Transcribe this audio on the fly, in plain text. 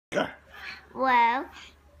Well,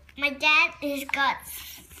 my dad has got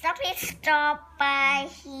something stopped by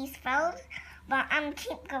his phone, but I'm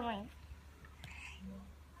keep going.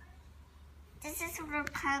 This is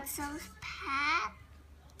Rapunzel's pet.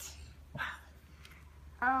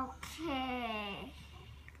 Okay.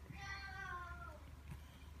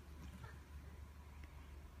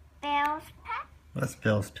 Belle's pet. What's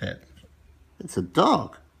Belle's pet? It's a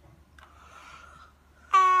dog.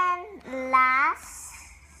 And last,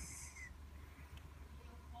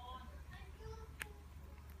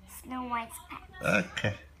 Snow White's pet.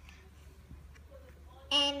 Okay.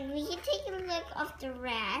 And we can take a look of the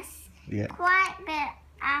rest. Yeah. Quite a bit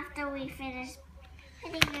after we finish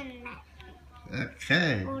putting the net.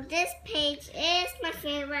 Okay. Well, this page is my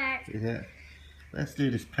favorite. Yeah. Let's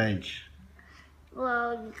do this page.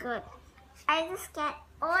 Well, good. I just get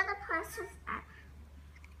all the parcels out.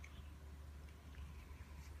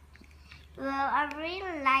 Well, I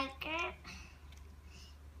really like it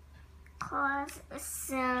because it's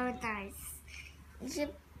so nice.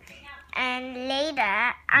 And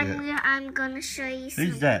later, I'm gonna show you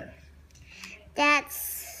something. Who's that?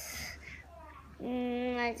 That's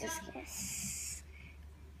I just guess.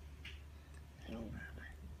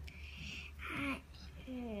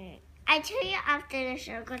 I tell you after the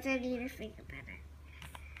show because I need to think about it.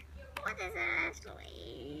 What is it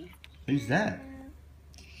actually? Who's that?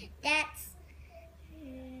 That's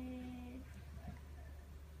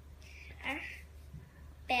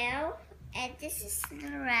Belle, and this is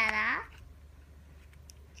Cinderella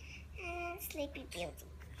and Sleepy Beauty.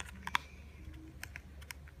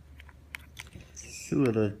 Who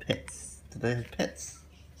are the pets? Do they have pets?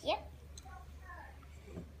 Yep.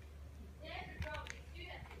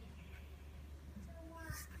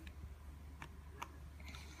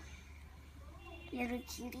 Little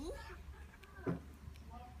cutie.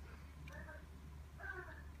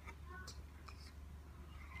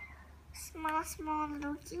 Small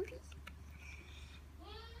little cutie.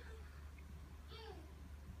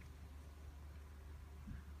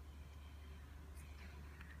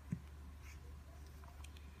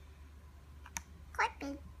 Quite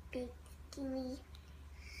big cutie.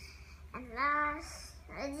 And last,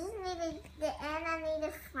 I just need I need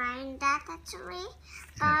to find that actually,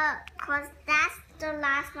 cause that's the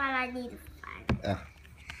last one I need to find.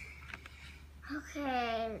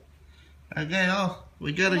 Okay. Okay,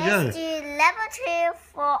 we gotta go. Let's do level 2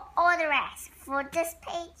 for all the rest. For this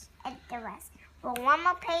page and the rest. For one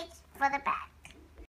more page for the back.